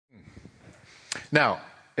Now,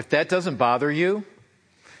 if that doesn't bother you,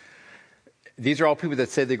 these are all people that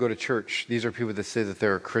say they go to church. These are people that say that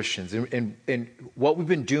they're Christians. And what we've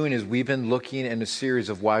been doing is we've been looking in a series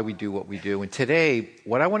of why we do what we do. And today,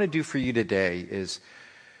 what I want to do for you today is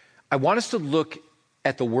I want us to look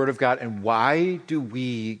at the Word of God and why do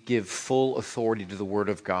we give full authority to the Word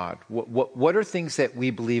of God? What are things that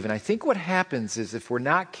we believe? And I think what happens is if we're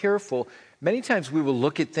not careful, many times we will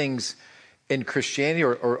look at things in Christianity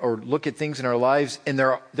or look at things in our lives and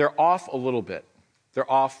they're off a little bit. They're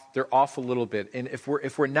off a little bit. And if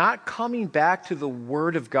we're not coming back to the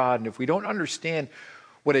Word of God, and if we don't understand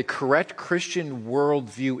what a correct Christian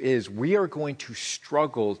worldview is, we are going to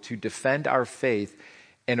struggle to defend our faith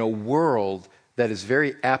in a world that is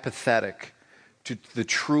very apathetic to the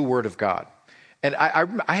true Word of God. And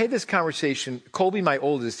I had this conversation. Colby, my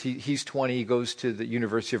oldest, he's 20. He goes to the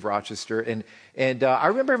University of Rochester. And I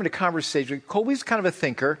remember having a conversation. Colby's kind of a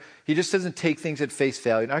thinker. He just doesn't take things at face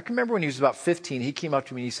value. And I can remember when he was about 15, he came up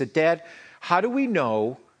to me and he said, "Dad, how do we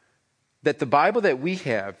know that the Bible that we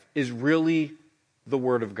have is really the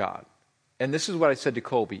Word of God?" And this is what I said to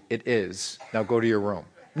Colby. It is. Now go to your room.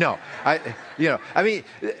 No,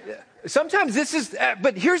 sometimes this is,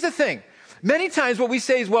 but here's the thing. Many times what we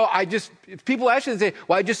say is, people actually say,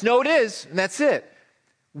 well, I just know it is, and that's it.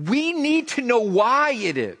 We need to know why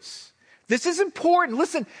it is. This is important.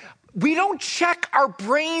 Listen, we don't check our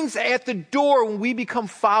brains at the door when we become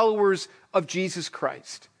followers of Jesus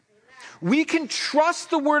Christ. We can trust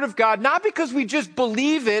the Word of God, not because we just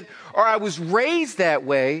believe it or I was raised that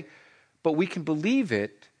way, but we can believe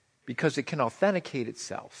it because it can authenticate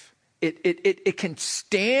itself. It can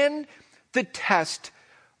stand the test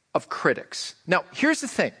of critics. Now, here's the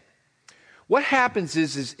thing. What happens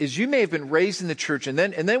is you may have been raised in the church, and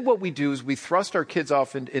then what we do is we thrust our kids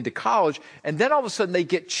off into college, and then all of a sudden they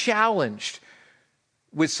get challenged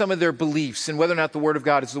with some of their beliefs and whether or not the Word of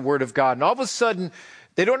God is the Word of God. And all of a sudden,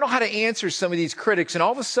 they don't know how to answer some of these critics, and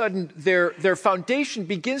all of a sudden their foundation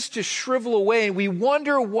begins to shrivel away, and we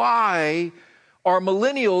wonder why our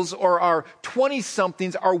millennials or our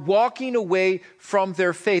 20-somethings are walking away from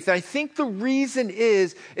their faith. And I think the reason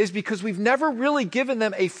is because we've never really given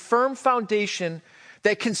them a firm foundation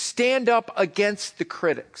that can stand up against the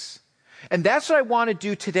critics. And that's what I want to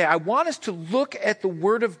do today. I want us to look at the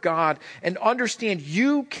Word of God and understand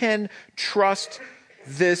you can trust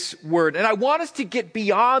this Word. And I want us to get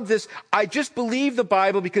beyond this, I just believe the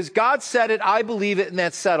Bible because God said it, I believe it, and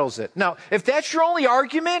that settles it. Now, if that's your only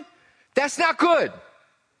argument, that's not good.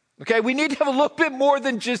 Okay, we need to have a little bit more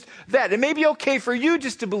than just that. It may be okay for you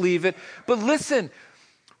just to believe it, but listen,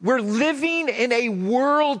 we're living in a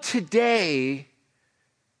world today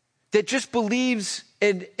that just believes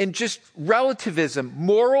in just relativism,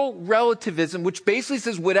 moral relativism, which basically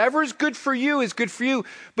says whatever is good for you is good for you,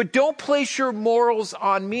 but don't place your morals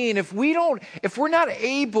on me. And if we're not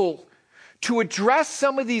able to address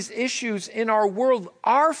some of these issues in our world,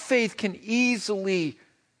 our faith can easily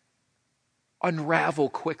unravel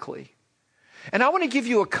quickly. And I want to give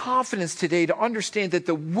you a confidence today to understand that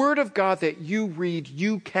the Word of God that you read,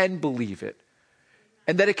 you can believe it.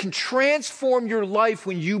 And that it can transform your life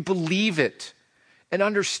when you believe it. And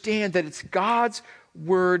understand that it's God's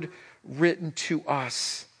Word written to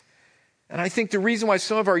us. And I think the reason why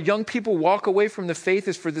some of our young people walk away from the faith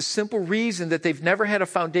is for the simple reason that they've never had a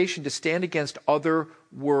foundation to stand against other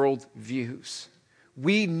world views.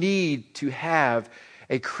 We need to have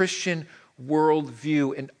a Christian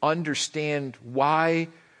worldview and understand why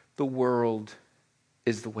the world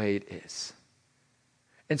is the way it is.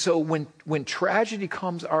 And so when tragedy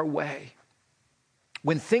comes our way,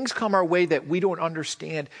 when things come our way that we don't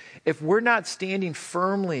understand, if we're not standing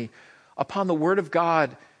firmly upon the Word of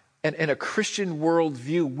God and a Christian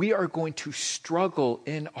worldview, we are going to struggle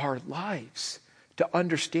in our lives to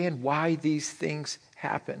understand why these things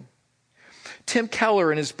happen. Tim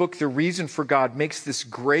Keller, in his book, The Reason for God, makes this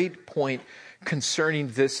great point concerning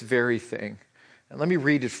this very thing. And let me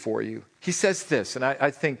read it for you. He says this, and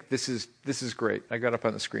I think this is great. I got up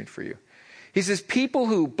on the screen for you. He says, people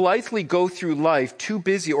who blithely go through life too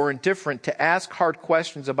busy or indifferent to ask hard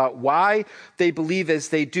questions about why they believe as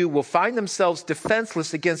they do will find themselves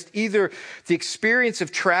defenseless against either the experience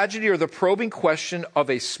of tragedy or the probing question of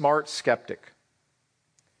a smart skeptic.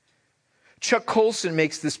 Chuck Colson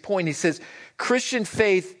makes this point. He says, Christian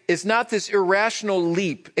faith is not this irrational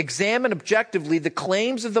leap. Examine objectively the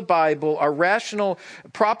claims of the Bible are rational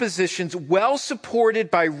propositions well supported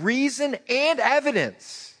by reason and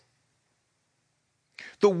evidence.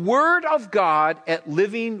 The Word of God at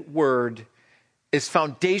Living Word is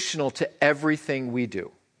foundational to everything we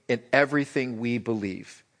do and everything we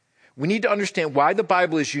believe. We need to understand why the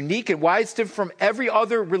Bible is unique and why it's different from every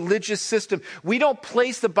other religious system. We don't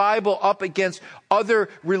place the Bible up against other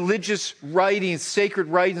religious writings, sacred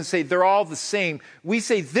writings, and say they're all the same. We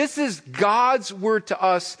say this is God's word to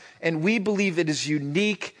us, and we believe it is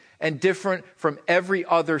unique and different from every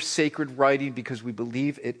other sacred writing because we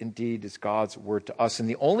believe it indeed is God's word to us. And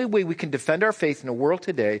the only way we can defend our faith in the world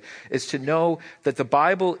today is to know that the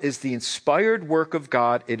Bible is the inspired work of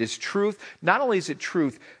God. It is truth. Not only is it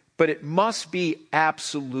truth, but it must be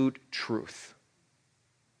absolute truth.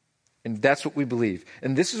 And that's what we believe.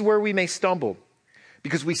 And this is where we may stumble,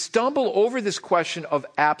 because we stumble over this question of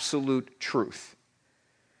absolute truth.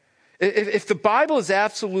 If the Bible is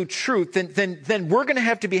absolute truth, then we're going to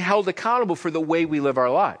have to be held accountable for the way we live our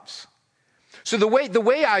lives. So the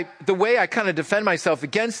way I kind of defend myself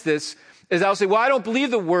against this is I'll say, well, I don't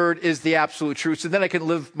believe the word is the absolute truth, so then I can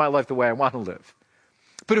live my life the way I want to live.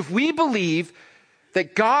 But if we believe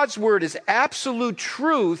that God's word is absolute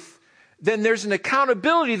truth, then there's an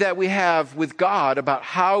accountability that we have with God about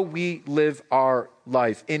how we live our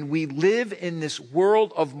life. And we live in this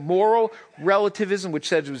world of moral relativism, which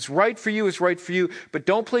says what's right for you is right for you, but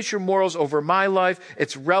don't place your morals over my life.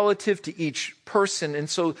 It's relative to each person. And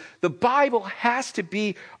so the Bible has to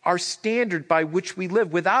be our standard by which we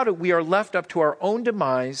live. Without it, we are left up to our own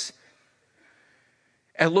demise.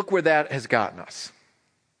 And look where that has gotten us.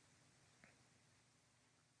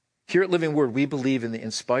 Here at Living Word, we believe in the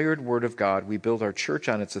inspired Word of God. We build our church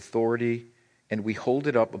on its authority, and we hold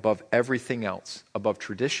it up above everything else, above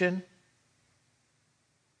tradition,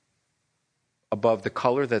 above the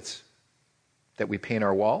color that we paint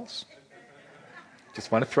our walls. Just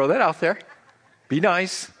want to throw that out there. Be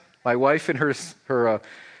nice. My wife and her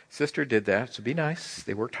sister did that, so be nice.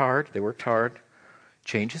 They worked hard.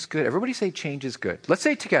 Change is good. Everybody say change is good. Let's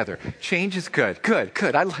say it together. Change is good.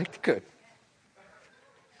 Good. I like good.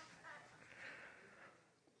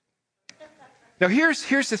 Now, here's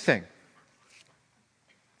the thing.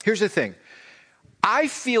 Here's the thing. I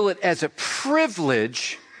feel it as a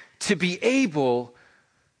privilege to be able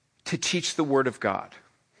to teach the Word of God.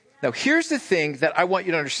 Now, here's the thing that I want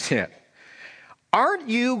you to understand. Aren't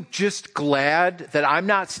you just glad that I'm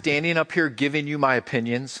not standing up here giving you my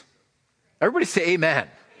opinions? Everybody say amen.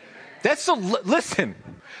 Listen,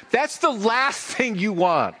 that's the last thing you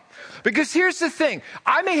want. Because here's the thing.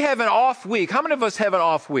 I may have an off week. How many of us have an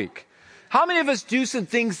off week? How many of us do some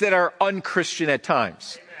things that are unchristian at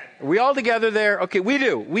times? Are we all together there? Okay, we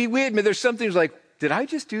do. We admit there's some things like, did I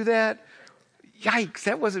just do that? Yikes,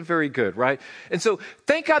 that wasn't very good, right? And so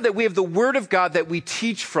thank God that we have the Word of God that we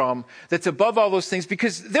teach from that's above all those things,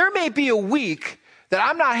 because there may be a week that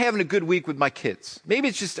I'm not having a good week with my kids. Maybe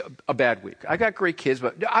it's just a bad week. I got great kids,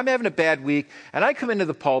 but I'm having a bad week, and I come into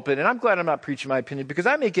the pulpit, and I'm glad I'm not preaching my opinion, because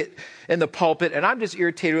I may get in the pulpit, and I'm just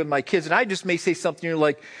irritated with my kids, and I just may say something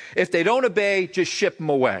like, if they don't obey, just ship them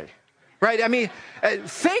away. Right? I mean,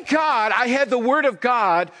 thank God I have the Word of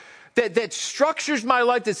God that structures my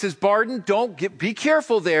life, that says, Barden, be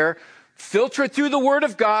careful there. Filter it through the Word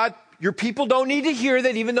of God. Your people don't need to hear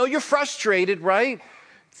that, even though you're frustrated, right?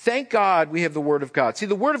 Thank God we have the Word of God. See,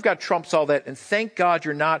 the Word of God trumps all that, and thank God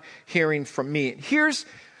you're not hearing from me. Here's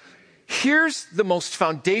the most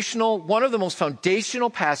foundational, one of the most foundational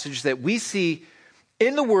passages that we see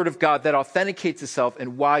in the Word of God that authenticates itself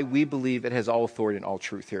and why we believe it has all authority and all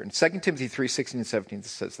truth here. In 2 Timothy 3:16 and 17, it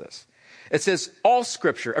says this. It says, all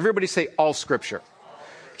Scripture. Everybody say all Scripture.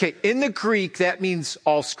 Okay, in the Greek, that means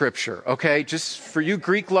all Scripture, okay? Just for you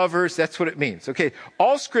Greek lovers, that's what it means, okay?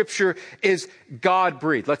 All Scripture is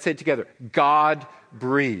God-breathed. Let's say it together.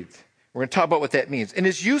 God-breathed. We're going to talk about what that means. And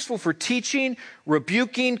is useful for teaching,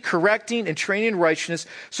 rebuking, correcting, and training in righteousness,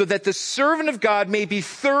 so that the servant of God may be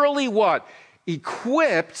thoroughly what?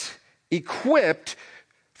 Equipped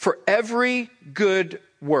for every good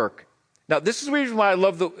work. Now, this is the reason why I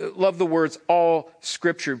love the words all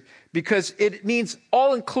Scripture, because it means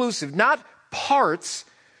all-inclusive, not parts,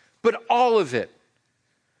 but all of it.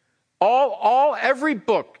 Every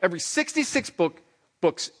book, every 66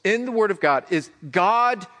 books in the Word of God is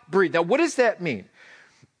God-breathed. Now, what does that mean?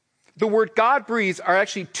 The word God-breathed are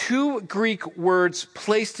actually two Greek words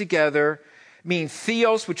placed together, mean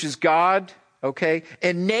theos, which is God, okay,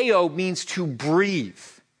 and neo means to breathe.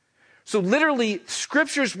 So literally,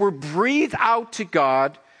 Scriptures were breathed out to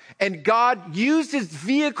God, and God used his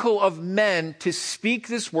vehicle of men to speak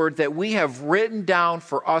this word that we have written down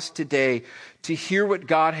for us today to hear what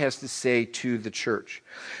God has to say to the church.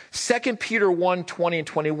 2 Peter 1:20 and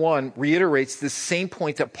 21 reiterates the same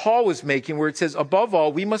point that Paul was making, where it says, above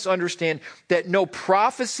all, we must understand that no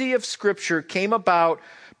prophecy of Scripture came about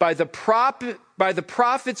by the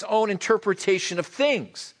prophet's own interpretation of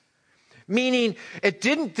things. meaning it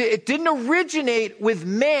didn't originate with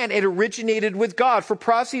man, it originated with God. For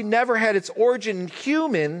prophecy never had its origin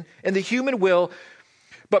in the human will,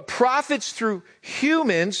 but prophets through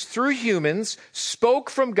humans, spoke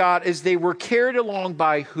from God as they were carried along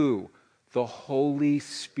by who? The Holy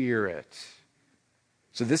Spirit.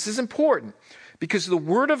 So this is important because the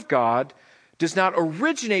Word of God does not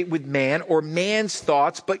originate with man or man's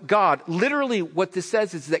thoughts, but God. Literally what this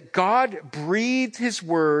says is that God breathed his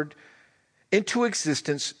word into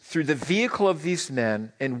existence through the vehicle of these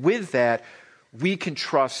men, and with that, we can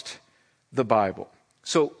trust the Bible.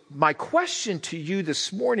 So my question to you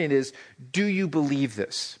this morning is, do you believe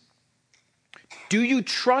this? Do you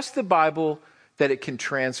trust the Bible that it can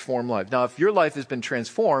transform lives? Now, if your life has been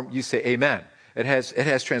transformed, you say amen. It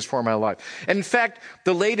has transformed my life. And in fact,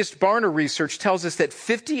 the latest Barna research tells us that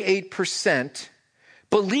 58%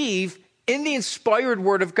 believe in the inspired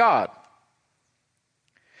Word of God.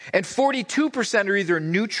 And 42% are either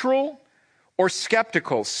neutral or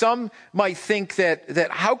skeptical. Some might think that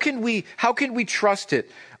how can we trust it?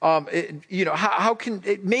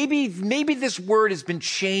 Maybe this word has been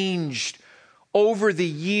changed over the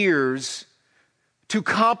years to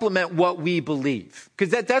complement what we believe.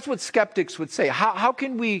 Because that's what skeptics would say. How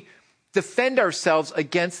can we defend ourselves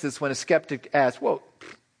against this when a skeptic asks, well,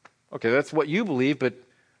 okay, that's what you believe, but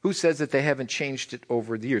who says that they haven't changed it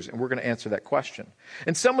over the years? And we're going to answer that question.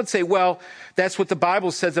 And some would say, well, that's what the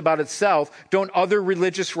Bible says about itself. Don't other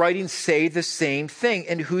religious writings say the same thing?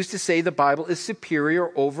 And who's to say the Bible is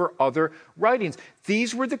superior over other writings?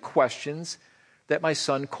 These were the questions that my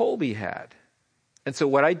son Colby had. And so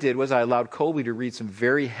what I did was I allowed Colby to read some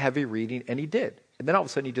very heavy reading, and he did. And then all of a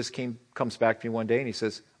sudden he just comes back to me one day and he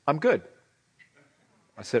says, I'm good.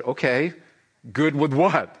 I said, okay, good with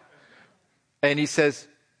what? And he says,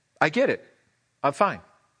 I get it. I'm fine.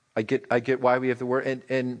 I get why we have the word,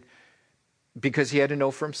 and because he had to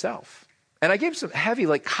know for himself. And I gave him some heavy,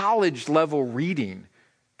 like college level reading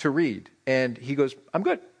to read. And he goes, I'm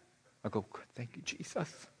good. I go, good, thank you,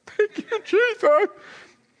 Jesus. Thank you, Jesus.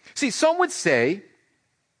 See, some would say,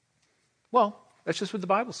 well, that's just what the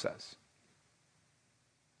Bible says.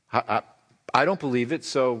 I don't believe it,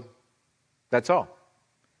 so that's all.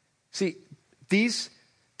 See, these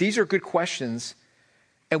are good questions,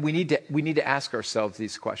 and we need to ask ourselves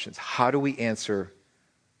these questions. How do we answer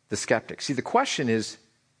the skeptic? See, the question is,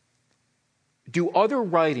 do other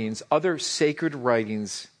writings, other sacred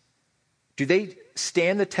writings, do they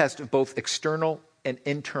stand the test of both external and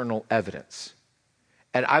internal evidence?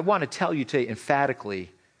 And I want to tell you today emphatically,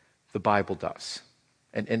 the Bible does.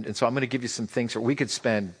 And so I'm going to give you some things, or we could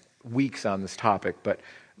spend weeks on this topic, but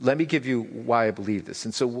let me give you why I believe this.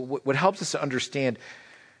 And so what helps us to understand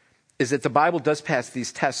is that the Bible does pass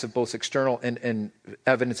these tests of both external and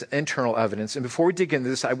evidence, internal evidence. And before we dig into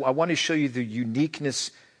this, I want to show you the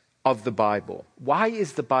uniqueness of the Bible. Why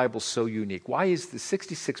is the Bible so unique? Why is the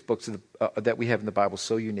 66 books that we have in the Bible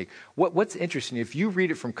so unique? What's interesting, if you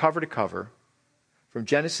read it from cover to cover, from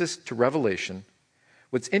Genesis to Revelation,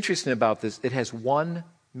 what's interesting about this, it has one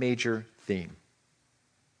major theme.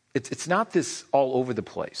 It's not this all over the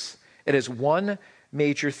place. It has one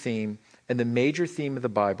major theme, and the major theme of the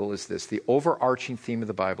Bible is this. The overarching theme of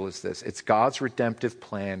the Bible is this. It's God's redemptive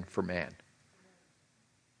plan for man.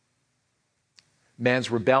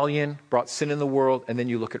 Man's rebellion brought sin in the world, and then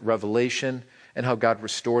you look at Revelation and how God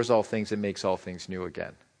restores all things and makes all things new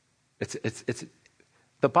again.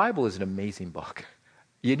 The Bible is an amazing book.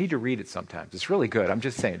 You need to read it sometimes. It's really good. I'm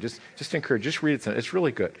just saying, just encourage, just read it sometimes. It's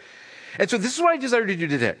really good. And so this is what I desire to do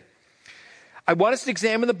today. I want us to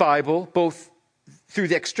examine the Bible both through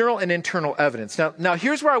the external and internal evidence. Now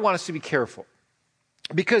here's where I want us to be careful.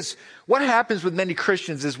 Because what happens with many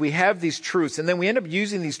Christians is we have these truths, and then we end up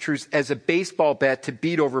using these truths as a baseball bat to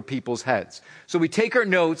beat over people's heads. So we take our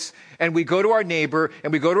notes, and we go to our neighbor,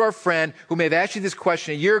 and we go to our friend who may have asked you this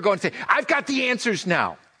question a year ago and say, I've got the answers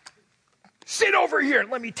now. Sit over here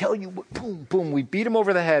and let me tell you. Boom, boom. We beat them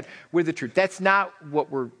over the head with the truth. That's not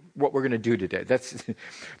what we're going to do today.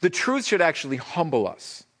 The truth should actually humble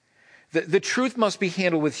us. The truth must be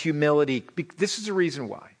handled with humility. This is the reason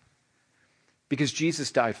why. Because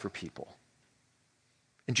Jesus died for people.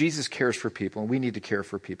 And Jesus cares for people, and we need to care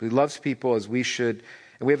for people. He loves people as we should,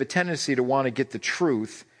 and we have a tendency to want to get the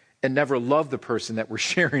truth and never love the person that we're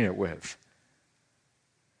sharing it with.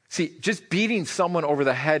 See, just beating someone over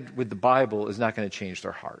the head with the Bible is not going to change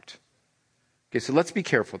their heart. Okay, so let's be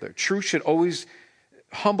careful there. Truth should always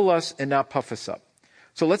humble us and not puff us up.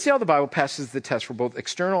 So let's see how the Bible passes the test for both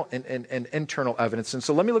external and internal evidence. And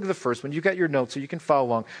so let me look at the first one. You got your notes so you can follow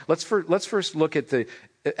along. Let's first look at the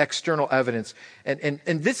external evidence. And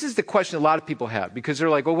this is the question a lot of people have, because they're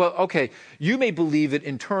like, oh, well, okay, you may believe it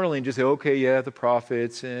internally and just say, okay, yeah, the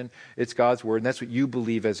prophets and it's God's word, and that's what you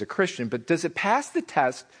believe as a Christian. But does it pass the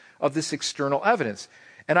test of this external evidence?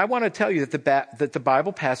 And I want to tell you that the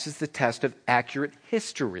Bible passes the test of accurate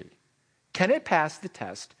history. Can it pass the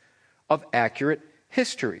test of accurate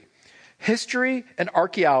history? History and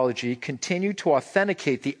archaeology continue to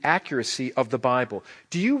authenticate the accuracy of the Bible.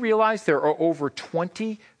 Do you realize there are over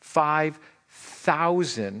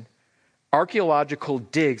 25,000 archaeological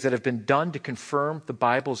digs that have been done to confirm the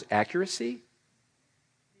Bible's accuracy?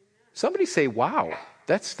 Somebody say, wow,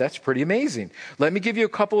 that's pretty amazing. Let me give you a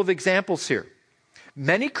couple of examples here.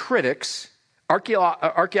 Many critics,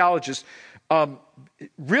 archaeologists,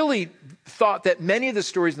 really thought that many of the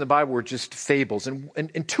stories in the Bible were just fables,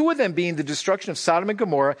 and two of them being the destruction of Sodom and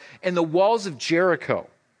Gomorrah and the walls of Jericho.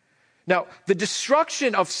 Now, the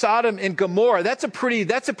destruction of Sodom and Gomorrah, that's a pretty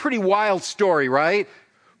wild story, right?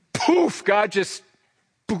 Poof, God just,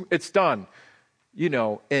 poof, it's done.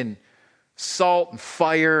 In salt and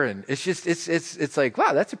fire, and it's like,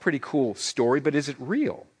 wow, that's a pretty cool story, but is it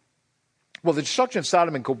real? Well, the destruction of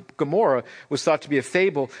Sodom and Gomorrah was thought to be a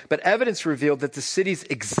fable, but evidence revealed that the cities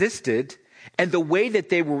existed, and the way that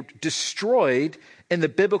they were destroyed in the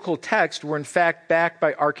biblical text were in fact backed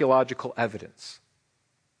by archaeological evidence.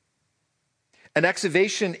 An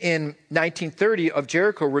excavation in 1930 of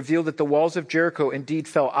Jericho revealed that the walls of Jericho indeed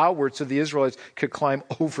fell outward so the Israelites could climb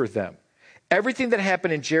over them. Everything that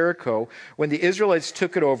happened in Jericho when the Israelites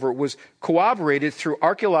took it over was corroborated through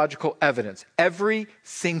archaeological evidence. Every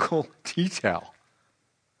single detail.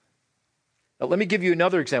 Now, let me give you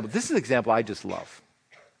another example. This is an example I just love.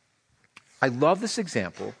 I love this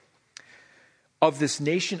example of this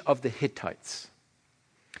nation of the Hittites.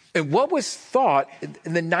 And what was thought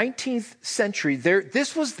in the 19th century,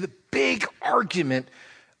 this was the big argument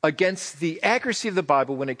against the accuracy of the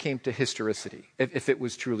Bible when it came to historicity, if it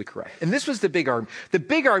was truly correct. And this was the big argument. The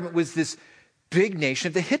big argument was this big nation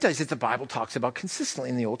of the Hittites that the Bible talks about consistently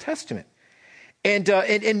in the Old Testament. And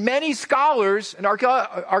many scholars and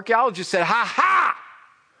archaeologists said, ha,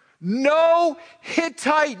 no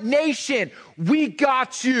Hittite nation, we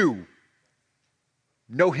got you.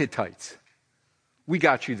 No Hittites. We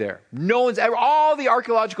got you there. No one's ever, all the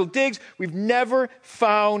archaeological digs, we've never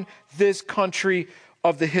found this country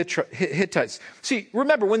of the Hittites. See,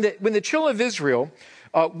 remember, when the children of Israel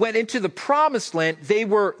went into the promised land, they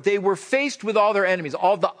were faced with all their enemies,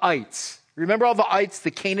 all the ites. Remember all the ites, the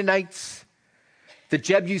Canaanites, the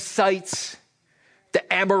Jebusites,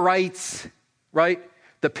 the Amorites, right?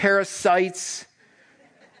 The parasites,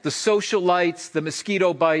 the socialites, the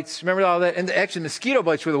mosquito bites. Remember all that? And actually, mosquito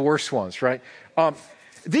bites were the worst ones, right?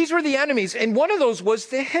 These were the enemies, and one of those was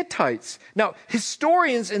the Hittites. Now,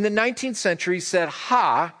 historians in the 19th century said,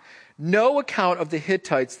 no account of the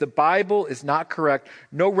Hittites. The Bible is not correct.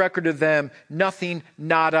 No record of them. Nothing.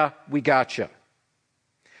 Nada. We gotcha.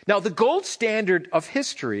 Now, the gold standard of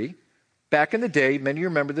history, back in the day, many of you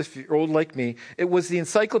remember this, if you're old like me, it was the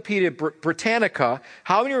Encyclopedia Britannica.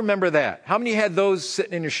 How many remember that? How many had those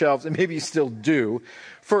sitting in your shelves? And maybe you still do.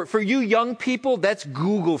 For you young people, that's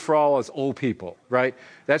Google for all us old people, right?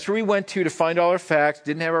 That's where we went to find all our facts,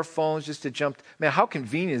 didn't have our phones just to jump. Man, how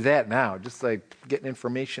convenient is that now? Just like getting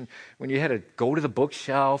information when you had to go to the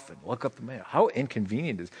bookshelf and look up the mail. How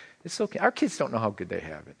inconvenient is it? It's okay. Our kids don't know how good they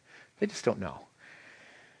have it. They just don't know.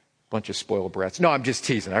 Bunch of spoiled brats. No, I'm just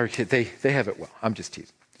teasing. Our kids, they have it well. I'm just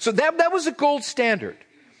teasing. So that was a gold standard.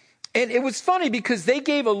 And it was funny because they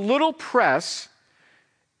gave a little press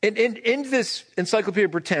in this Encyclopedia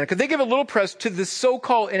Britannica, they give a little press to the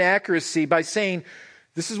so-called inaccuracy by saying,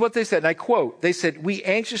 this is what they said, and I quote, they said, we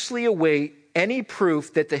anxiously await any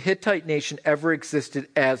proof that the Hittite nation ever existed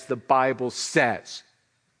as the Bible says.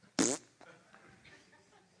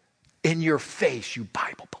 In your face, you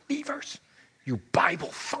Bible believers, you Bible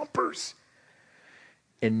thumpers.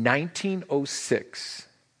 In 1906,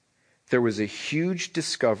 there was a huge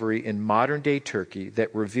discovery in modern-day Turkey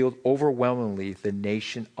that revealed overwhelmingly the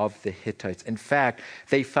nation of the Hittites. In fact,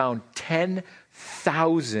 they found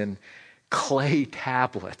 10,000 clay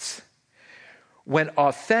tablets. When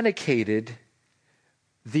authenticated,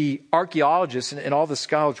 the archaeologists and all the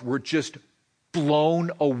scholars were just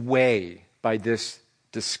blown away by this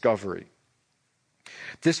discovery.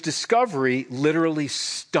 This discovery literally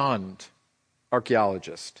stunned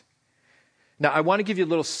archaeologists. Now, I want to give you a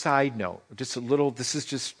little side note, this is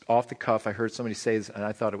just off the cuff. I heard somebody say this, and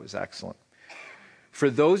I thought it was excellent.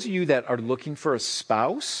 For those of you that are looking for a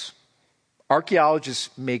spouse,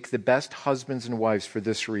 archaeologists make the best husbands and wives for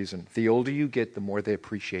this reason. The older you get, the more they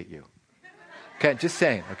appreciate you. Okay, just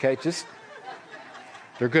saying, okay?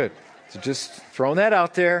 They're good. So just throwing that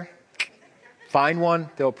out there. Find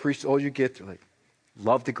one. They'll appreciate all you get. They're like,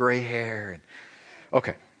 love the gray hair. And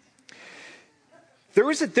okay.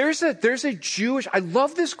 There's a Jewish, I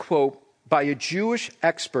love this quote by a Jewish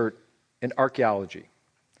expert in archaeology.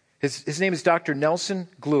 His name is Dr. Nelson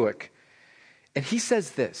Glueck. And he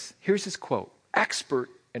says this. Here's his quote.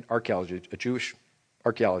 Expert in archaeology, a Jewish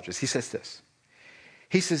archaeologist. He says this.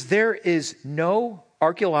 He says, there is no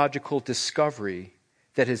archaeological discovery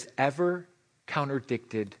that has ever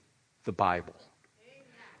contradicted the Bible.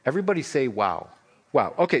 Everybody say, wow.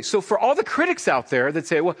 Wow. Okay, so for all the critics out there that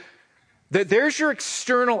say, well, there's your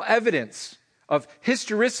external evidence of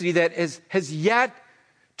historicity that has yet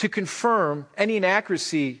to confirm any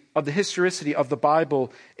inaccuracy of the historicity of the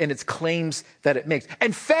Bible and its claims that it makes.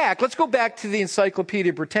 In fact, let's go back to the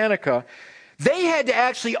Encyclopedia Britannica. They had to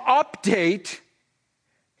actually update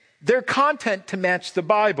their content to match the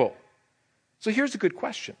Bible. So here's a good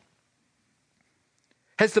question.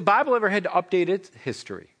 Has the Bible ever had to update its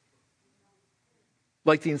history?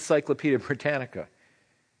 Like the Encyclopedia Britannica?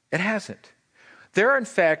 It hasn't. There, in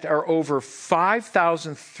fact, are over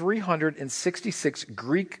 5,366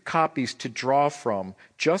 Greek copies to draw from,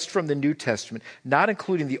 just from the New Testament, not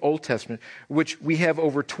including the Old Testament, which we have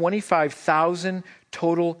over 25,000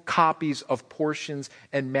 total copies of portions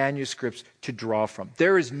and manuscripts to draw from.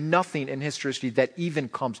 There is nothing in history that even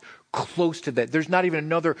comes close to that. There's not even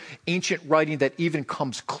another ancient writing that even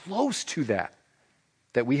comes close to that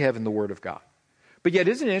we have in the Word of God. But yet,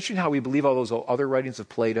 isn't it interesting how we believe all those other writings of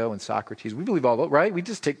Plato and Socrates? We believe all those, right? We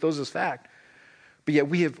just take those as fact. But yet,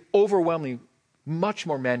 we have overwhelmingly much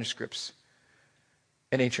more manuscripts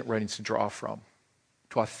and ancient writings to draw from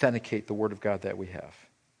to authenticate the Word of God that we have.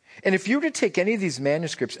 And if you were to take any of these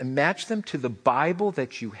manuscripts and match them to the Bible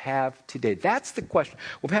that you have today, that's the question.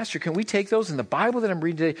 Well, Pastor, can we take those? And the Bible that I'm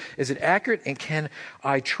reading today, is it accurate and can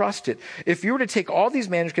I trust it? If you were to take all these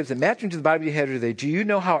manuscripts and match them to the Bible you have today, do you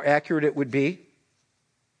know how accurate it would be?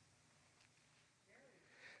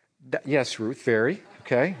 Yes, Ruth, very.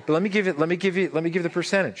 Okay. But let me give you the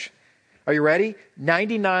percentage. Are you ready?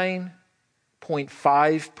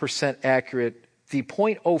 99.5% accurate. The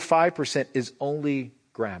 0.05% is only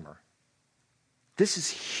grammar. This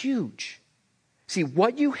is huge. See,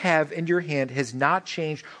 what you have in your hand has not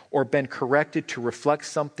changed or been corrected to reflect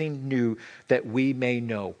something new that we may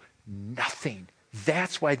know. Nothing.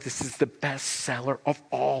 That's why this is the best seller of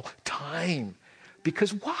all time.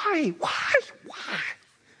 Because why? Why?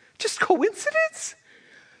 Just coincidence?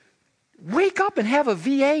 Wake up and have a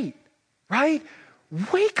V8, right?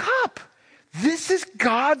 Wake up. This is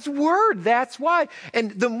God's word. That's why.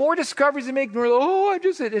 And the more discoveries they make, the more,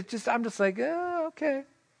 I'm just like, okay.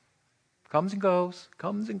 Comes and goes.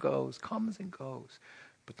 But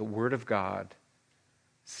the word of God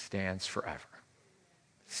stands forever.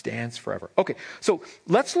 Okay, so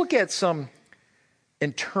let's look at some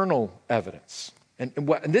internal evidence. And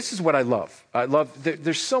this is what I love.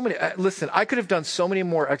 There's so many, listen, I could have done so many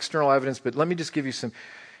more external evidence, but let me just give you some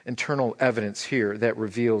internal evidence here that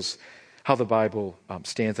reveals how the Bible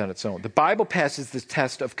stands on its own. The Bible passes this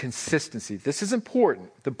test of consistency. This is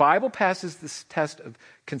important. The Bible passes this test of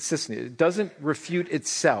consistency. It doesn't refute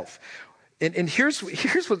itself. And here's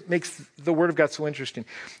what makes the Word of God so interesting.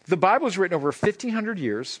 The Bible was written over 1,500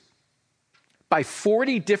 years by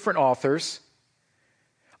 40 different authors,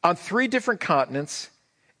 on 3 different continents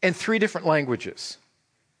and 3 different languages.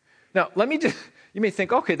 Now, you may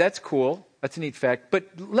think, okay, that's cool. That's a neat fact. But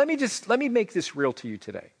let me make this real to you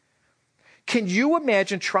today. Can you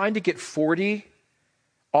imagine trying to get 40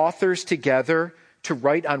 authors together to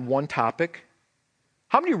write on one topic?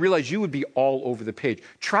 How many realize you would be all over the page?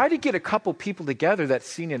 Try to get a couple people together that's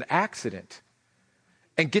seen an accident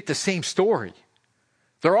and get the same story.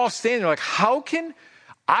 They're all standing there like, how can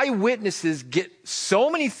eyewitnesses get so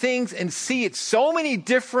many things and see it so many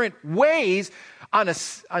different ways on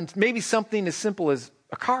maybe something as simple as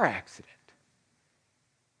a car accident?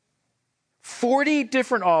 40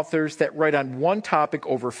 different authors that write on one topic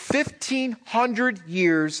over 1,500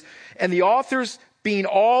 years, and the authors being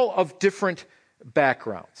all of different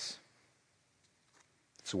backgrounds.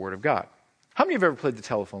 It's the Word of God. How many of you have ever played the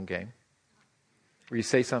telephone game? Where you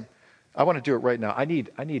say something? I want to do it right now. I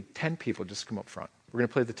need 10 people just to come up front. We're going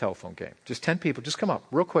to play the telephone game. Just 10 people. Just come up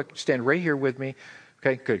real quick. Stand right here with me.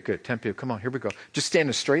 Okay, good. 10 people. Come on, here we go. Just stand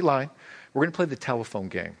in a straight line. We're going to play the telephone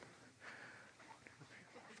game.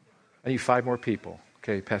 I need 5 more people.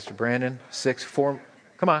 Okay, Pastor Brandon, 6, 4.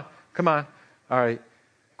 Come on. All right.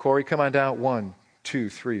 Corey, come on down. 1, 2,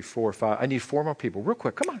 3, 4, 5. I need 4 more people. Real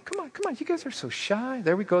quick. Come on. You guys are so shy.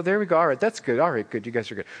 There we go. All right, that's good. All right, good. You guys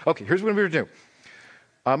are good. Okay, here's what we're going to do.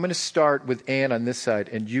 I'm going to start with Ann on this side,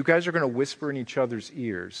 and you guys are going to whisper in each other's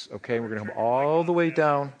ears, okay? We're going to come all the way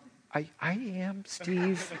down. I am,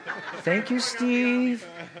 Steve. Thank you, Steve.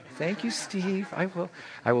 Thank you, Steve.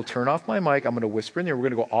 I will turn off my mic. I'm going to whisper in there. We're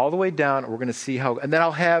going to go all the way down, and we're going to see how, and then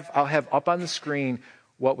I'll have up on the screen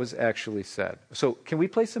what was actually said. So can we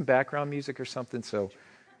play some background music or something? All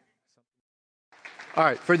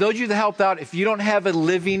right, for those of you that helped out, if you don't have a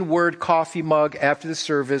Living Word coffee mug after the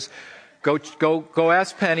service, go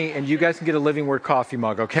ask Penny, and you guys can get a Living Word coffee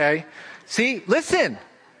mug, okay? See, listen.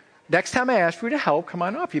 Next time I ask for you to help, come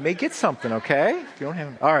on up. You may get something, okay? If you don't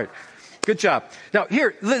have, all right. Good job. Now,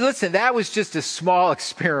 here, listen, that was just a small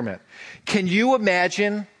experiment. Can you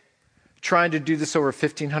imagine trying to do this over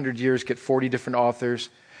 1,500 years, get 40 different authors,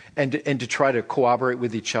 and to try to cooperate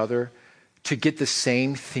with each other to get the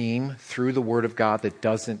same theme through the Word of God that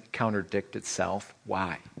doesn't contradict itself?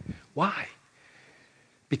 Why? Why?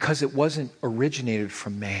 Because it wasn't originated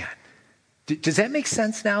from man. Does that make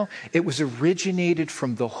sense now? It was originated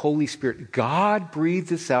from the Holy Spirit. God breathed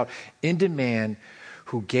this out into man,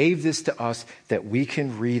 who gave this to us that we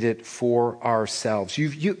can read it for ourselves.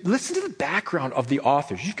 You listen to the background of the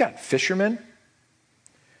authors. You've got fishermen.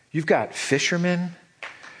 You've got fishermen.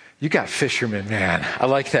 You got fishermen, man. I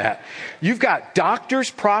like that. You've got doctors,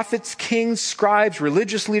 prophets, kings, scribes,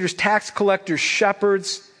 religious leaders, tax collectors,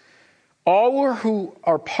 shepherds, all who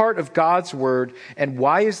are part of God's word. And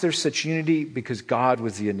why is there such unity? Because God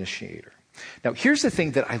was the initiator. Now, here's the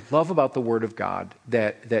thing that I love about the word of God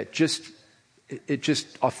that just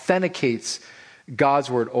authenticates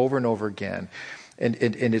God's word over and over again. And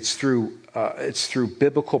it's through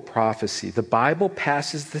biblical prophecy. The Bible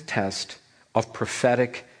passes the test of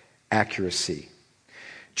prophetic accuracy.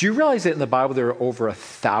 Do you realize that in the Bible there are over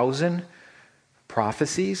 1,000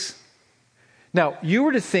 prophecies? Now, you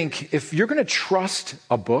were to think, if you're going to trust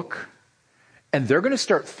a book and they're going to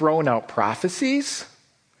start throwing out prophecies,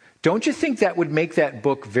 don't you think that would make that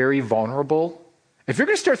book very vulnerable? If you're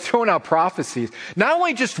going to start throwing out prophecies, not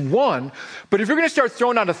only just one, but if you're going to start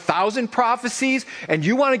throwing out 1,000 prophecies and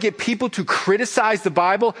you want to get people to criticize the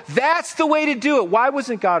Bible, that's the way to do it. Why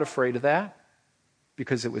wasn't God afraid of that?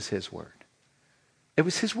 Because it was his word. It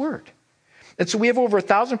was his word. And so we have over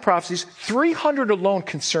 1,000 prophecies, 300 alone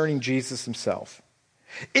concerning Jesus himself.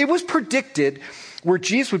 It was predicted where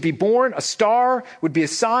Jesus would be born, a star would be a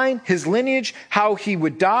sign, his lineage, how he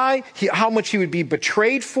would die, how much he would be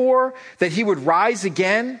betrayed for, that he would rise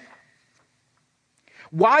again.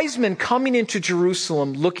 Wise men coming into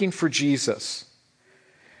Jerusalem looking for Jesus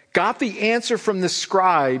got the answer from the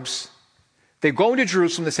scribes. They go into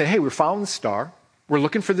Jerusalem, they say, hey, we're following the star. We're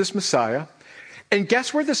looking for this Messiah. And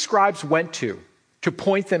guess where the scribes went to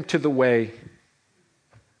point them to the way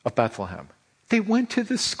of Bethlehem? They went to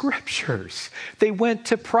the scriptures. They went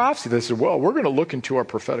to prophecy. They said, well, we're going to look into our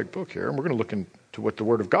prophetic book here, and we're going to look into what the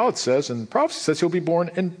Word of God says, and prophecy says he'll be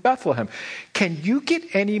born in Bethlehem. Can you get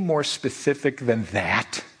any more specific than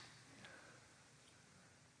that?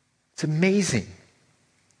 It's amazing.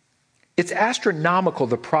 It's astronomical,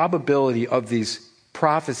 the probability of these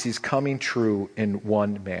prophecies coming true in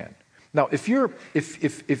one man. Now, if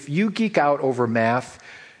you geek out over math,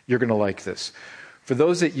 you're going to like this. For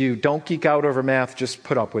those that you don't geek out over math, just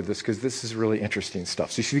put up with this because this is really interesting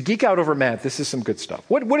stuff. So if you geek out over math, this is some good stuff.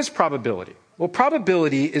 What is probability? Well,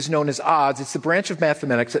 probability is known as odds. It's the branch of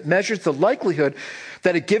mathematics that measures the likelihood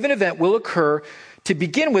that a given event will occur. To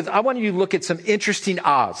begin with, I want you to look at some interesting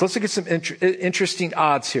odds. Let's look at some interesting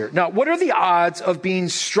odds here. Now, what are the odds of being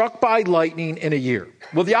struck by lightning in a year?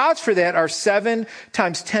 Well, the odds for that are 7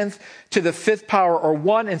 times 10 to the 5th power, or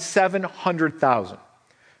 1 in 700,000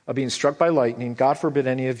 of being struck by lightning. God forbid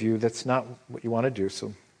any of you, that's not what you want to do,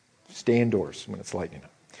 so stay indoors when it's lightning.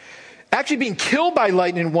 Actually, being killed by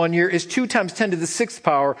lightning in 1 year is 2 times 10 to the 6th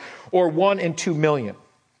power, or 1 in 2 million.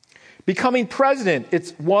 Becoming president, it's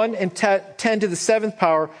 1 in 10 to the 7th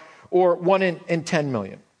power, or 1 in 10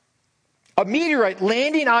 million. A meteorite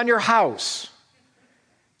landing on your house.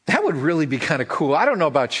 That would really be kind of cool. I don't know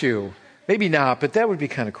about you. Maybe not, but that would be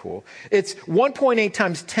kind of cool. It's 1.8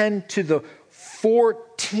 times 10 to the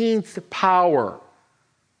 14th power.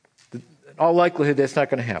 In all likelihood, that's not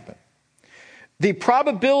going to happen. The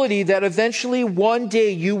probability that eventually one day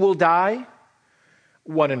you will die,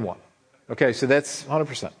 1 in 1. Okay, so that's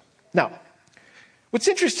 100%. Now, what's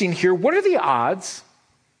interesting here, what are the odds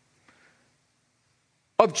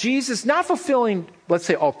of Jesus not fulfilling, let's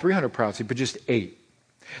say, all 300 prophecies, but just 8?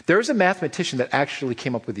 There's a mathematician that actually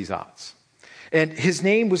came up with these odds. And his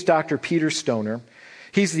name was Dr. Peter Stoner.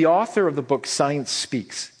 He's the author of the book Science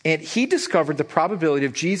Speaks, and he discovered the probability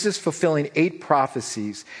of Jesus fulfilling 8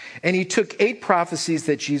 prophecies. And he took 8 prophecies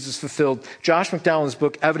that Jesus fulfilled. Josh McDowell's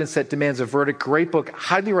book, Evidence That Demands a Verdict, great book,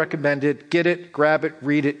 highly recommend it. Get it, grab it,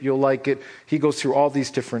 read it, you'll like it. He goes through all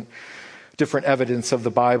these different evidence of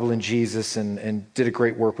the Bible and Jesus and did a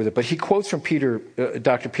great work with it. But he quotes from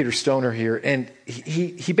Dr. Peter Stoner here, and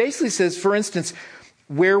he basically says, for instance,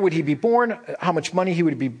 where would he be born, how much money he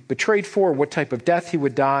would be betrayed for, what type of death he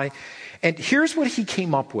would die. And here's what he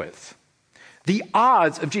came up with. The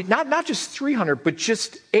odds of, not just 300, but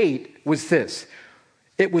just 8 was this.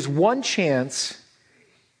 It was 1 chance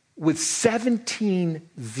with 17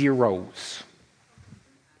 zeros.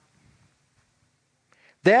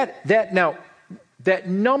 That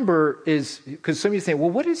number is, because some of you say, well,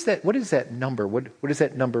 what is that? What is that number? What does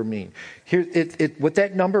that number mean? Here, what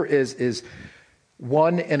that number is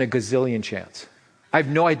 1 in a gazillion chance. I have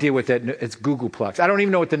no idea what that, it's Googleplex. I don't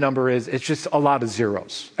even know what the number is. It's just a lot of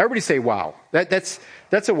zeros. Everybody say wow. That's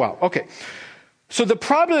a wow. Okay. So the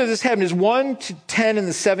probability of this happening is 1 to 10 in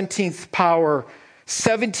the 17th power,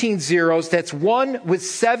 17 zeros. That's 1 with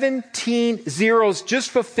 17 zeros,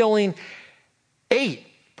 just fulfilling 8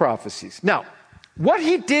 prophecies. Now, what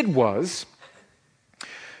he did was,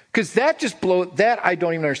 because that I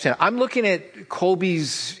don't even understand. I'm looking at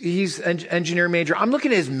Colby's, he's an engineering major. I'm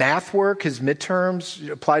looking at his math work, his midterms,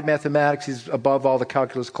 applied mathematics. He's above all the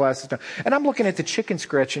calculus classes now. And I'm looking at the chicken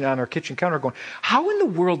scratching on our kitchen counter going, how in the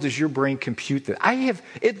world does your brain compute that?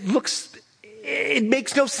 It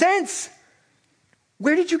makes no sense.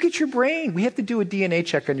 Where did you get your brain? We have to do a DNA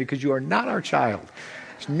check on you because you are not our child.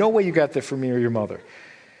 There's no way you got that from me or your mother.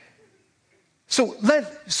 So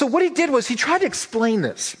what he did was he tried to explain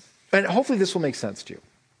this, and hopefully this will make sense to you.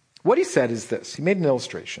 What he said is this. He made an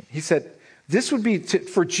illustration. He said, this would be,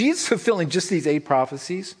 for Jesus fulfilling just these 8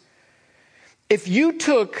 prophecies, if you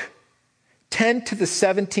took 10 to the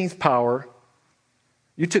 17th power,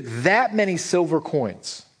 you took that many silver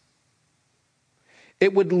coins,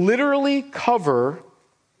 it would literally cover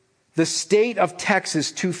the state of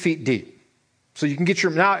Texas 2 feet deep. So you can get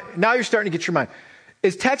now you're starting to get your mind.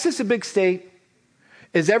 Is Texas a big state?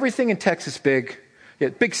 Is everything in Texas big? Yeah,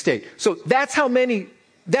 big state. So that's how many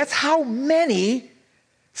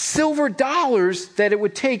silver dollars that it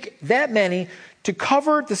would take, that many, to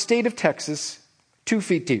cover the state of Texas 2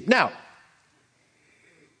 feet deep. Now,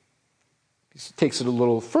 this takes it a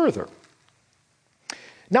little further.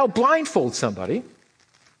 Now blindfold somebody.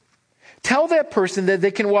 Tell that person that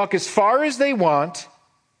they can walk as far as they want,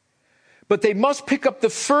 but they must pick up the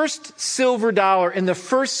first silver dollar, and the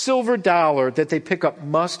first silver dollar that they pick up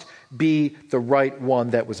must be the right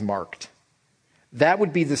one that was marked. That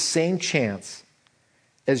would be the same chance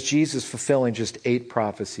as Jesus fulfilling just 8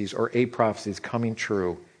 prophecies, or 8 prophecies coming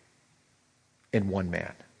true in one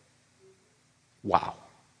man. Wow.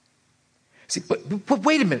 See, but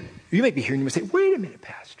wait a minute. You may be hearing me say, wait a minute,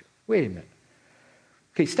 Pastor. Wait a minute.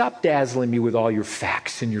 Okay, stop dazzling me with all your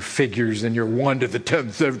facts and your figures and your 1 to the 10th,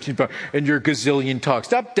 17th power and your gazillion talk.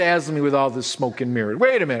 Stop dazzling me with all this smoke and mirrors.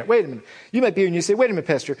 Wait a minute. You might be here and you say, wait a minute,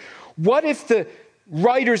 Pastor. What if the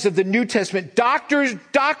writers of the New Testament doctored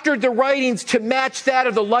the writings to match that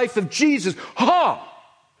of the life of Jesus?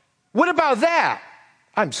 What about that?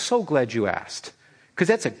 I'm so glad you asked, because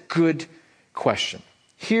that's a good question.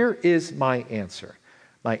 Here is my answer.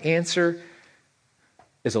 My answer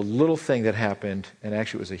is a little thing that happened, and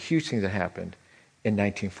actually it was a huge thing that happened in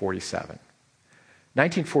 1947.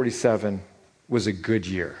 1947 was a good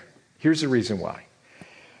year. Here's the reason why.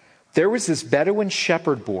 There was this Bedouin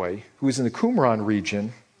shepherd boy who was in the Qumran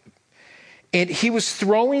region, and he was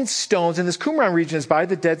throwing stones, and this Qumran region is by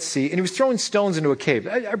the Dead Sea, and he was throwing stones into a cave.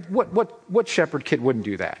 What shepherd kid wouldn't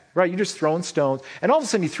do that, right? You're just throwing stones, and all of a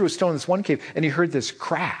sudden he threw a stone in this one cave, and he heard this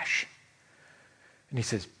crash. And he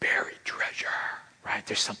says, buried treasure. Right,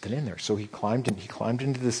 there's something in there. So he climbed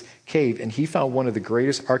into this cave, and he found one of the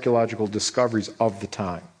greatest archaeological discoveries of the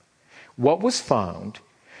time. What was found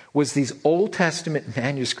was these Old Testament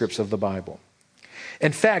manuscripts of the Bible.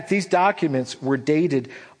 In fact, these documents were dated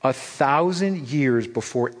 1,000 years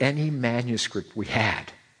before any manuscript we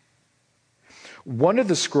had. One of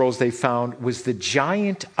the scrolls they found was the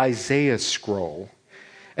giant Isaiah scroll.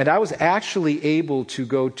 And I was actually able to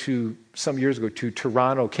go to, some years ago, to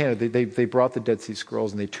Toronto, Canada. They brought the Dead Sea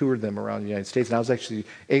Scrolls and they toured them around the United States. And I was actually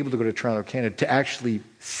able to go to Toronto, Canada to actually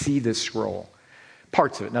see this scroll.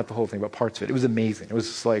 Parts of it, not the whole thing, but parts of it. It was amazing. It was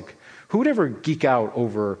just like, who would ever geek out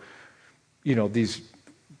over, these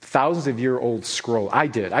thousands of year old scroll? I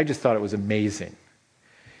did. I just thought it was amazing.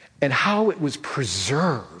 And how it was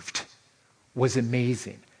preserved was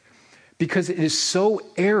amazing. Because it is so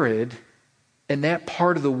arid in that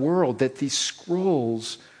part of the world that these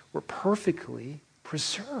scrolls were perfectly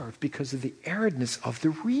preserved because of the aridness of the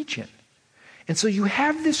region. And so you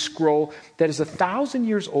have this scroll that is 1,000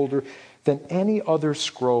 years older than any other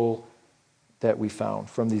scroll that we found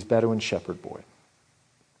from these Bedouin shepherd boys.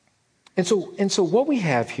 And so what we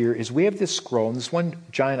have here is we have this scroll, and this one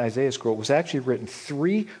giant Isaiah scroll was actually written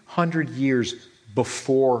 300 years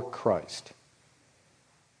before Christ.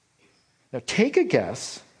 Now take a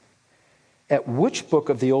guess at which book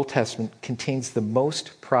of the Old Testament contains the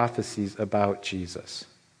most prophecies about Jesus.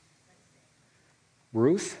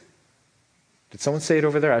 Ruth? Did someone say it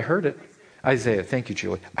over there? I heard it. Isaiah. Thank you,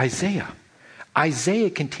 Julie. Isaiah. Isaiah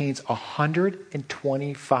contains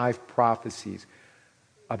 125 prophecies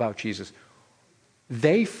about Jesus.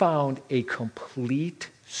 They found a complete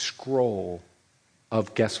scroll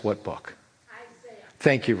of guess what book? Isaiah.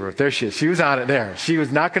 Thank you, Ruth. There she is. She was on it there. She was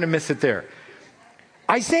not going to miss it there.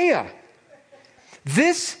 Isaiah.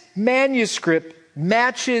 This manuscript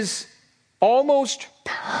matches almost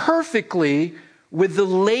perfectly with the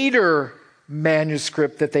later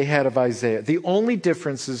manuscript that they had of Isaiah. The only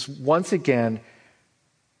differences, once again,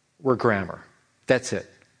 were grammar. That's it.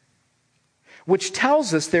 Which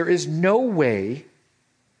tells us there is no way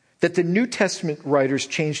that the New Testament writers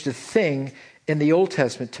changed a thing in the Old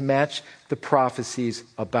Testament to match the prophecies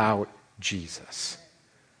about Jesus.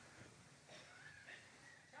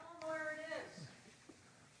 Tell them where it is.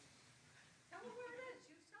 Tell them where it is.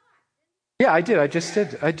 You saw it. Yeah, I did.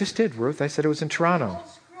 I just did, Ruth. I said it was in Toronto.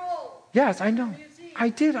 Scroll. Yes, I know. I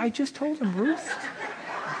did. I just told him, Ruth.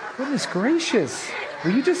 Goodness gracious.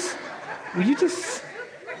 Will you just...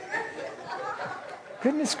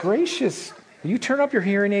 Goodness gracious. Will you turn up your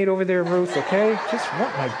hearing aid over there, Ruth, okay? Just,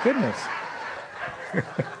 what, my goodness.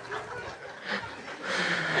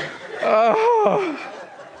 Oh.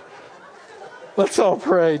 Let's all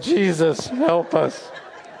pray. Jesus, help us.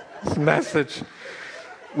 This message.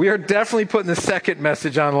 We are definitely putting the second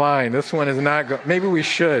message online. This one is not going. Maybe we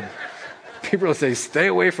should. People will say, stay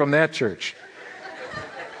away from that church.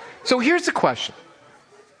 So here's the question.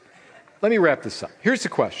 Let me wrap this up. Here's the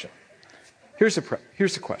question. Here's the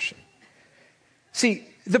question. See,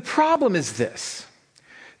 the problem is this.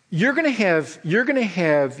 You're going to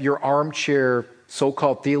have your armchair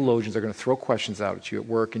so-called theologians are going to throw questions out at you at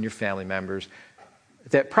work and your family members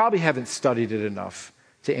that probably haven't studied it enough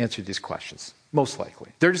to answer these questions, most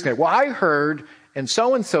likely. They're just going to, well, I heard, and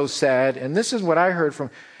so-and-so said, and this is what I heard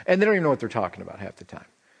from, and they don't even know what they're talking about half the time.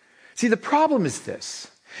 See, the problem is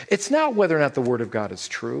this. It's not whether or not the Word of God is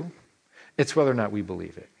true. It's whether or not we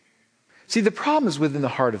believe it. See, the problem is within the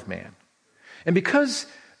heart of man. And because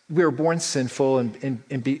we are born sinful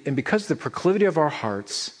and because of the proclivity of our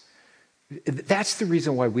hearts, that's the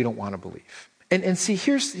reason why we don't want to believe. And see,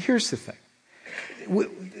 here's the thing.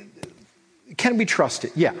 Can we trust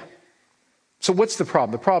it? Yeah. So what's the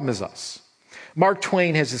problem? The problem is us. Mark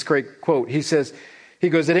Twain has this great quote. He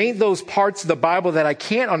goes, it ain't those parts of the Bible that I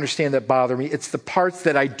can't understand that bother me. It's the parts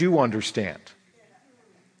that I do understand.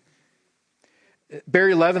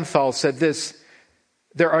 Barry Leventhal said this,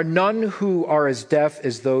 there are none who are as deaf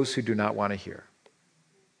as those who do not want to hear.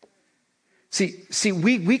 See,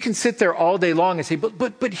 we can sit there all day long and say,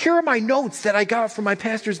 but here are my notes that I got from my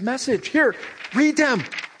pastor's message. Here, read them.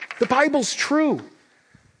 The Bible's true.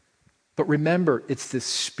 But remember, it's the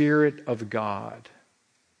Spirit of God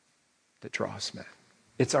that draws men.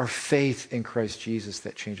 It's our faith in Christ Jesus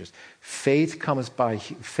that changes. Faith comes by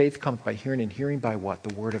hearing, and hearing by what?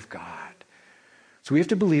 The Word of God. So we have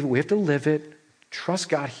to believe it. We have to live it. Trust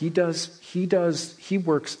God. He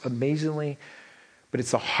works amazingly. But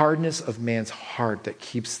it's the hardness of man's heart that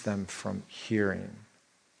keeps them from hearing.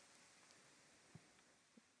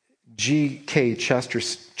 G.K.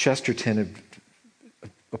 Chesterton, an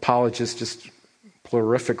apologist, just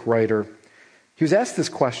prolific writer, he was asked this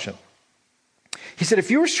question. He said,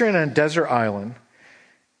 if you were stranded on a desert island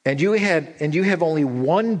and you have only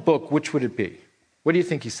one book, which would it be? What do you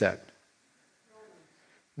think he said?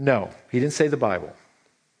 No, he didn't say the Bible.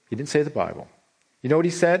 He didn't say the Bible. You know what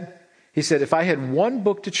he said? He said, if I had one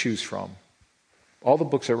book to choose from, all the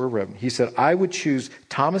books that were written, he said, I would choose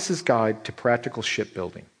Thomas's Guide to Practical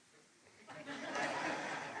Shipbuilding.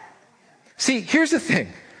 See, here's the thing.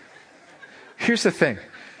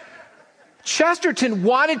 Chesterton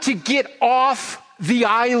wanted to get off the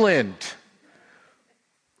island.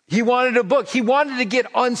 He wanted a book. He wanted to get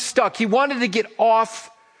unstuck. He wanted to get off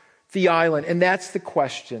the island. And that's the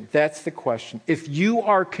question. If you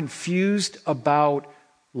are confused about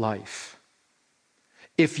life,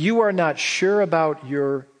 if you are not sure about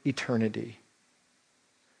your eternity,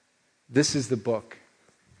 this is the book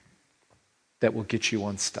that will get you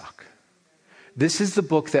unstuck. This is the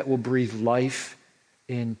book that will breathe life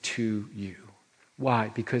into you. Why?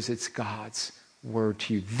 Because it's God's word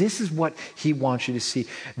to you. This is what he wants you to see.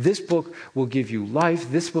 This book will give you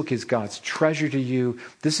life. This book is God's treasure to you.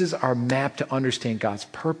 This is our map to understand God's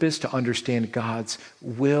purpose, to understand God's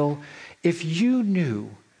will. If you knew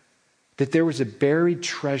that there was a buried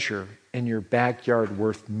treasure in your backyard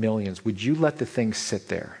worth millions, would you let the thing sit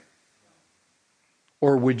there?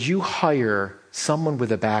 Or would you hire someone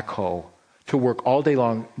with a backhoe to work all day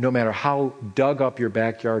long, no matter how dug up your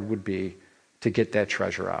backyard would be, to get that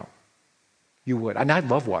treasure out? You would. And I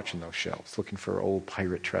love watching those shows, looking for old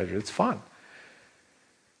pirate treasure. It's fun.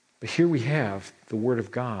 But here we have the Word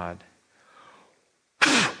of God,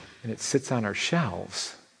 and it sits on our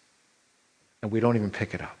shelves, and we don't even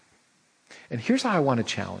pick it up. And here's how I want to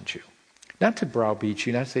challenge you. Not to browbeat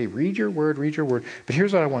you, not to say, read your word, but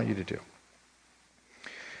here's what I want you to do.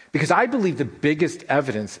 Because I believe the biggest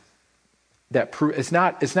evidence that it's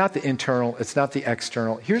not the internal, it's not the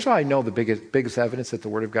external. Here's how I know the biggest evidence that the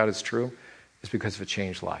Word of God is true is because of a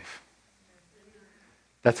changed life.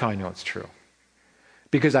 That's how I know it's true.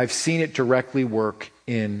 Because I've seen it directly work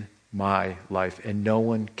in my life, and no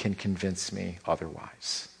one can convince me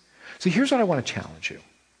otherwise. So here's what I want to challenge you.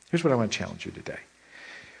 Here's what I want to challenge you today.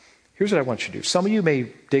 Here's what I want you to do. Some of you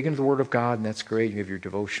may dig into the Word of God, and that's great. You have your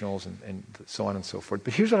devotionals and so on and so forth.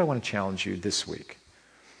 But here's what I want to challenge you this week.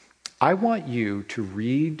 I want you to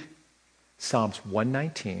read Psalms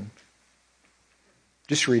 119.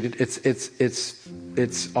 Just read it. It's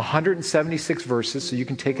 176 verses, so you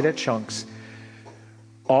can take it at chunks.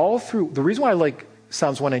 All through. The reason why I like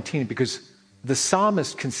Psalms 119 is because the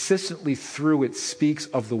psalmist consistently through it speaks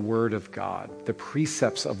of the Word of God, the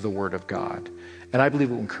precepts of the Word of God. And I believe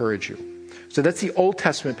it will encourage you. So that's the Old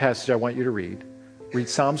Testament passage I want you to read. Read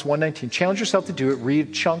Psalms 119. Challenge yourself to do it.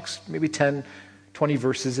 Read chunks, maybe 10, 20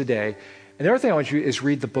 verses a day. And the other thing I want you to do is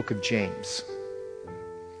read the book of James.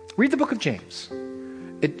 Read the book of James.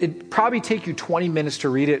 It'd probably take you 20 minutes to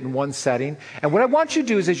read it in one setting. And what I want you to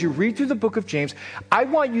do is as you read through the book of James, I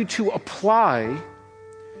want you to apply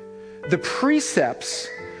the precepts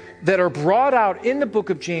that are brought out in the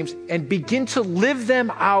book of James and begin to live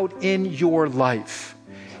them out in your life.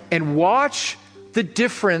 And watch the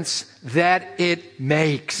difference that it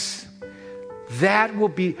makes. That will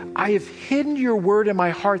be, I have hidden your word in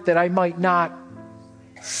my heart that I might not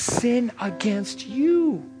sin against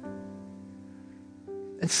you.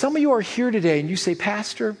 And some of you are here today and you say,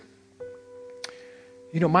 Pastor,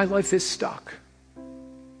 my life is stuck.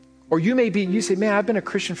 Or you say, man, I've been a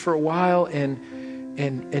Christian for a while and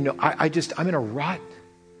I'm in a rut.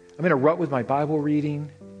 I'm in a rut with my Bible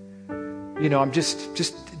reading. I'm just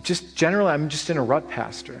generally, I'm just in a rut,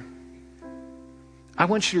 Pastor. I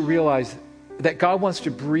want you to realize that God wants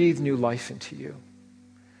to breathe new life into you.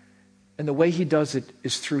 And the way he does it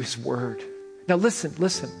is through his word. Now listen.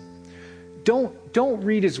 Don't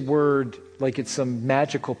read his word like it's some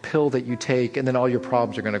magical pill that you take and then all your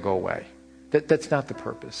problems are going to go away. That's not the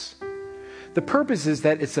purpose. The purpose is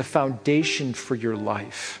that it's a foundation for your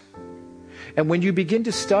life. And when you begin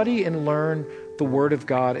to study and learn the Word of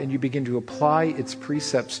God and you begin to apply its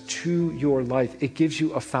precepts to your life, it gives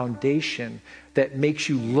you a foundation that makes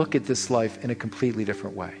you look at this life in a completely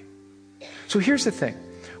different way. So here's the thing.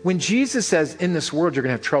 When Jesus says, in this world you're going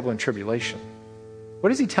to have trouble and tribulation,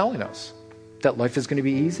 what is he telling us? That life is going to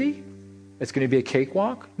be easy? It's going to be a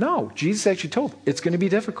cakewalk? No, Jesus actually told it's going to be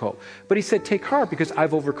difficult. But he said, take heart because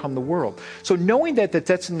I've overcome the world. So knowing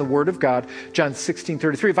that's in the Word of God, John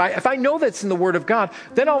 16:33, if I know that's in the Word of God,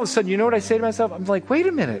 then all of a sudden, you know what I say to myself? I'm like, wait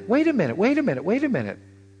a minute.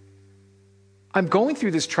 I'm going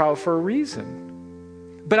through this trial for a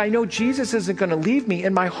reason. But I know Jesus isn't going to leave me,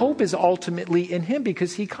 and my hope is ultimately in him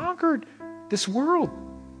because he conquered this world.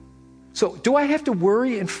 So do I have to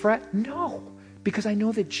worry and fret? No. Because I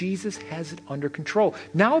know that Jesus has it under control.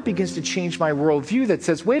 Now it begins to change my worldview that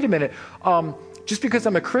says, wait a minute, just because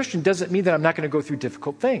I'm a Christian doesn't mean that I'm not going to go through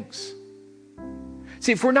difficult things.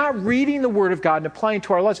 See, if we're not reading the Word of God and applying it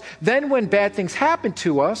to our lives, then when bad things happen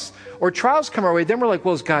to us or trials come our way, then we're like,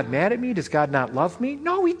 well, is God mad at me? Does God not love me?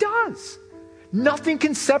 No, he does. Nothing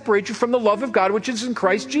can separate you from the love of God, which is in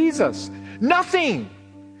Christ Jesus. Nothing.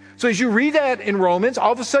 So as you read that in Romans,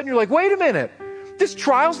 all of a sudden you're like, wait a minute. This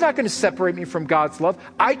trial's not going to separate me from God's love.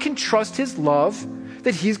 I can trust his love,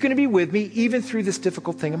 that he's going to be with me even through this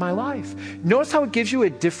difficult thing in my life. Notice how it gives you a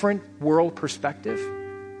different world perspective.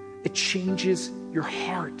 It changes your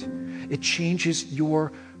heart. It changes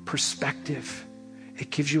your perspective.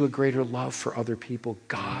 It gives you a greater love for other people.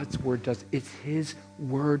 God's word does. It's his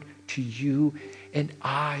word to you and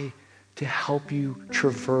I to help you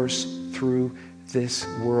traverse through this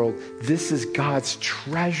world. This is God's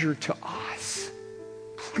treasure to us.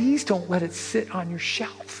 Please don't let it sit on your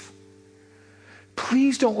shelf.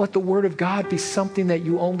 Please don't let the Word of God be something that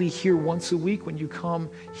you only hear once a week when you come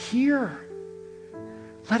here.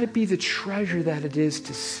 Let it be the treasure that it is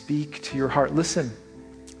to speak to your heart. Listen.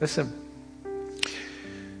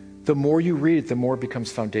 The more you read it, the more it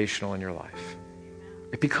becomes foundational in your life.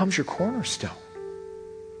 It becomes your cornerstone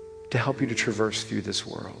to help you to traverse through this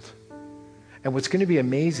world. And what's going to be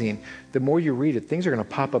amazing, the more you read it, things are going to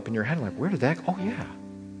pop up in your head like, where did that? Oh, yeah.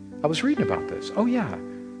 I was reading about this. Oh, yeah.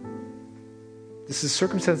 This is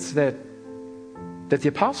circumstance that the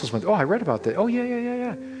apostles went, oh, I read about that. Oh,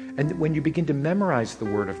 yeah. And when you begin to memorize the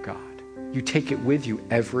Word of God, you take it with you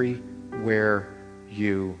everywhere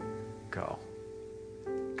you go.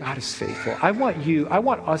 God is faithful. I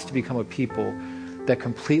want us to become a people that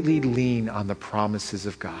completely lean on the promises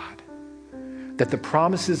of God. That the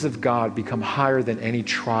promises of God become higher than any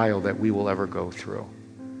trial that we will ever go through.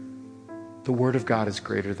 The Word of God is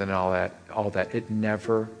greater than all that. It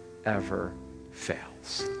never, ever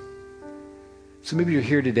fails. So maybe you're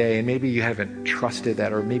here today and maybe you haven't trusted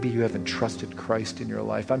that, or maybe you haven't trusted Christ in your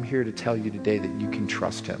life. I'm here to tell you today that you can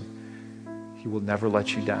trust Him. He will never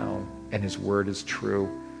let you down, and His Word is true.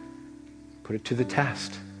 Put it to the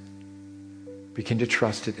test. Begin to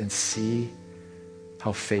trust it and see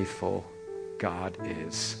how faithful God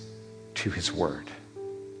is to His Word.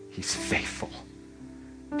 He's faithful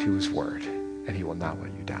to His Word, and He will not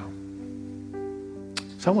let you down.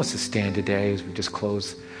 So I want us to stand today as we just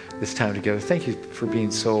close this time together. Thank you for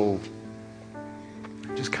being so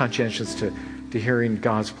just conscientious to hearing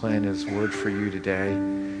God's plan, His Word for you today.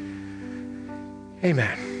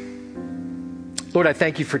 Amen. Lord, I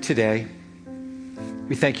thank you for today.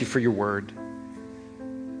 We thank you for your Word.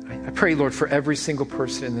 I pray, Lord, for every single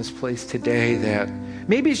person in this place today that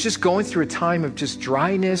maybe is just going through a time of just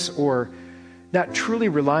dryness or not truly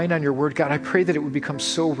relying on your Word. God, I pray that it would become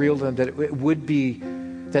so real to them, that it would be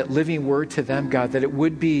that living Word to them, God, that it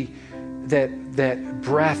would be that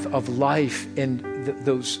breath of life and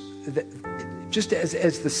just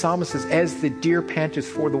as the psalmist says, as the deer panteth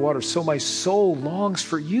for the water, so my soul longs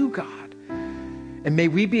for you, God. And may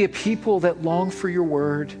we be a people that long for your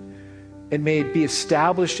Word, and may it be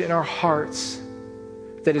established in our hearts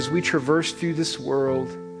that as we traverse through this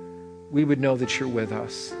world, we would know that you're with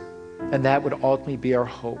us. And that would ultimately be our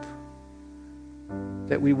hope.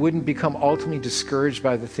 That we wouldn't become ultimately discouraged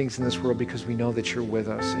by the things in this world because we know that you're with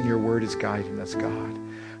us and your Word is guiding us, God.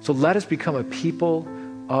 So let us become a people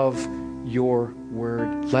of your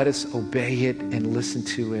Word. Let us obey it and listen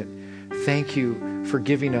to it. Thank you for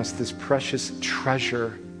giving us this precious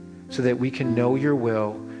treasure so that we can know your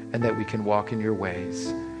will and that we can walk in your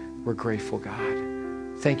ways. We're grateful, God.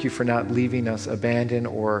 Thank you for not leaving us abandoned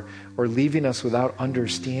or leaving us without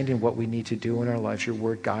understanding what we need to do in our lives. Your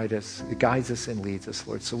Word guides us and leads us,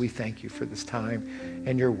 Lord. So we thank you for this time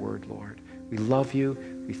and your Word, Lord. We love you.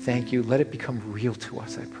 We thank you. Let it become real to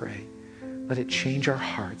us, I pray. Let it change our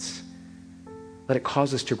hearts. Let it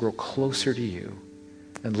cause us to grow closer to you.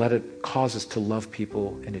 And let it cause us to love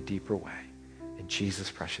people in a deeper way. In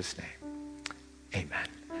Jesus' precious name, amen.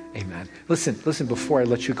 Amen. Listen, before I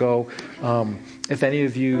let you go, if any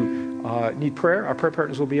of you need prayer, our prayer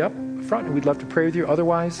partners will be up front, and we'd love to pray with you.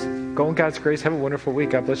 Otherwise, go in God's grace. Have a wonderful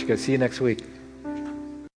week. God bless you guys. See you next week.